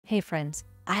Hey friends,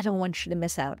 I don't want you to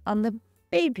miss out on the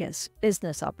biggest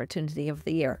business opportunity of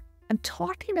the year. I'm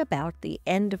talking about the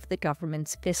end of the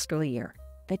government's fiscal year.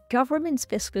 The government's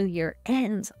fiscal year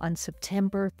ends on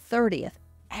September 30th,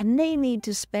 and they need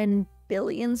to spend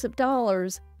billions of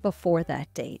dollars before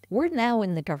that date. We're now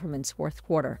in the government's fourth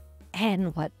quarter,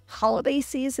 and what holiday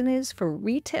season is for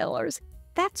retailers,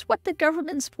 that's what the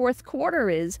government's fourth quarter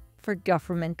is for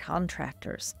government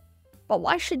contractors. But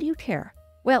why should you care?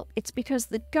 Well, it's because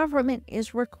the government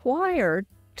is required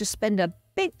to spend a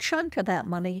big chunk of that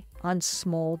money on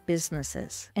small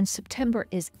businesses. And September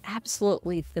is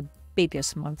absolutely the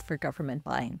biggest month for government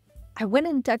buying. I went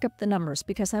and dug up the numbers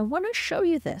because I want to show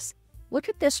you this. Look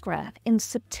at this graph. In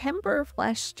September of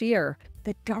last year,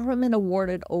 the government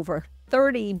awarded over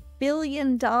 $30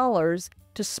 billion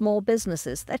to small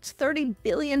businesses. That's $30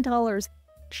 billion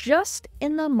just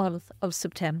in the month of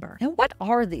September. Now, what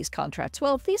are these contracts?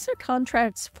 Well, these are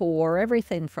contracts for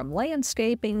everything from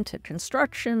landscaping to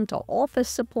construction to office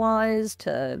supplies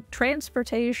to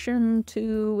transportation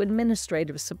to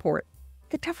administrative support.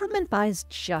 The government buys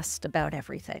just about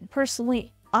everything.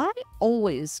 Personally, I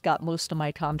always got most of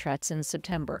my contracts in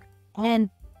September. And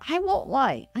I won't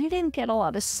lie, I didn't get a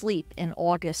lot of sleep in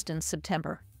August and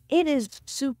September. It is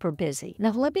super busy.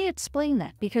 Now, let me explain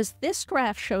that, because this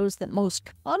graph shows that most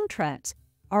contracts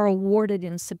are awarded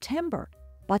in September,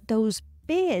 but those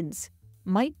bids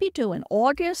might be due in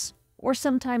August or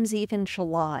sometimes even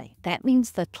July. That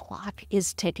means the clock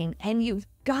is ticking and you've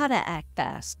got to act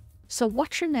fast. So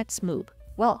what's your next move?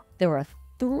 Well, there are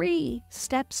 3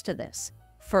 steps to this.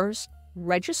 First,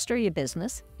 register your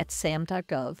business at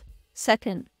sam.gov.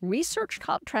 Second, research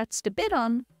contracts to bid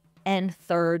on. And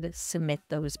third, submit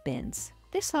those bids.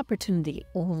 This opportunity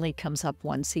only comes up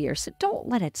once a year, so don't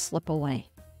let it slip away.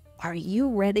 Are you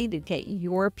ready to get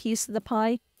your piece of the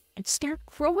pie and start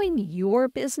growing your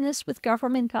business with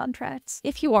government contracts?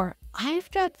 If you are, I've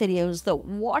got videos that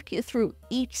walk you through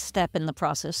each step in the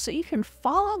process so you can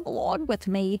follow along with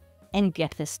me and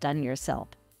get this done yourself.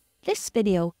 This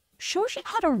video shows you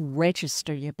how to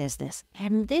register your business,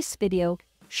 and this video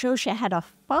shows you how to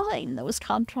find those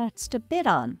contracts to bid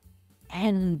on.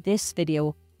 And this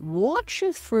video walks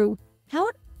you through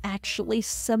how to actually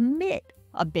submit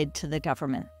a bid to the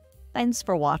government. Thanks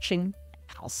for watching.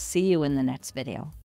 I'll see you in the next video.